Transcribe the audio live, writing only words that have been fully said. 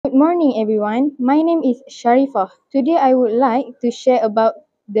Good morning, everyone. My name is Sharifah. Today, I would like to share about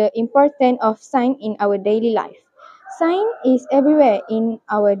the importance of science in our daily life. Science is everywhere in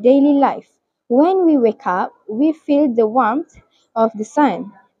our daily life. When we wake up, we feel the warmth of the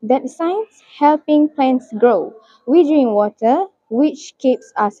sun. That science helping plants grow. We drink water, which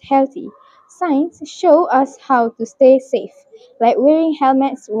keeps us healthy. Science show us how to stay safe, like wearing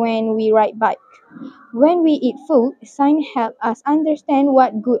helmets when we ride bike. When we eat food, science help us understand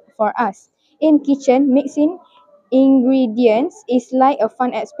what good for us. In kitchen, mixing ingredients is like a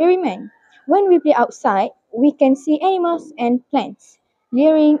fun experiment. When we play outside, we can see animals and plants,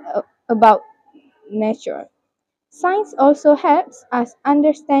 learning about nature. Science also helps us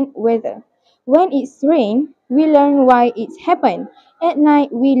understand weather. When it's rain, we learn why it's happened. At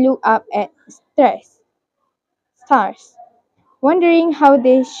night, we look up at stars, wondering how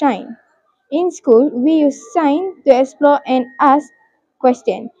they shine. In school, we use science to explore and ask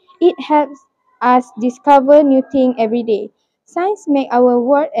questions. It helps us discover new things every day. Science makes our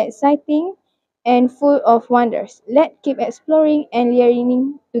world exciting and full of wonders. Let's keep exploring and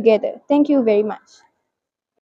learning together. Thank you very much.